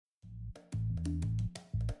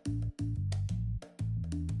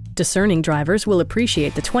Discerning drivers will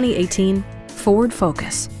appreciate the 2018 Ford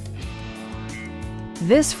Focus.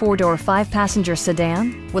 This four-door, five-passenger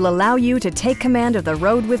sedan will allow you to take command of the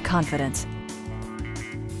road with confidence.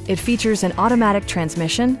 It features an automatic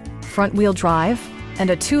transmission, front-wheel drive,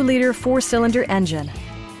 and a 2-liter four-cylinder engine.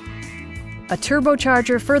 A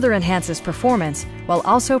turbocharger further enhances performance while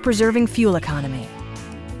also preserving fuel economy.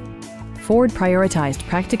 Ford prioritized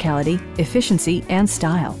practicality, efficiency, and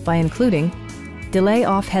style by including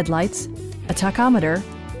delay-off headlights, a tachometer,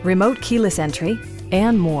 remote keyless entry,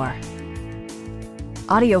 and more.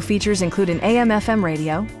 Audio features include an AM/FM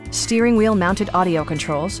radio, steering wheel mounted audio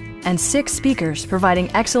controls, and 6 speakers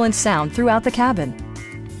providing excellent sound throughout the cabin.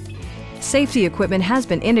 Safety equipment has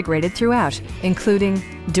been integrated throughout, including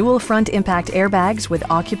dual front impact airbags with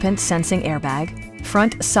occupant sensing airbag,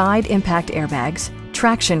 front side impact airbags,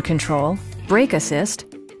 traction control, brake assist,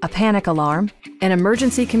 a panic alarm, an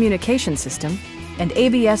emergency communication system, and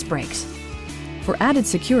ABS brakes. For added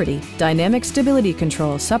security, dynamic stability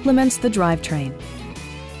control supplements the drivetrain.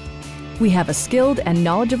 We have a skilled and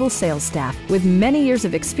knowledgeable sales staff with many years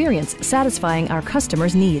of experience satisfying our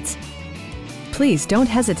customers' needs. Please don't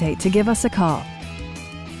hesitate to give us a call.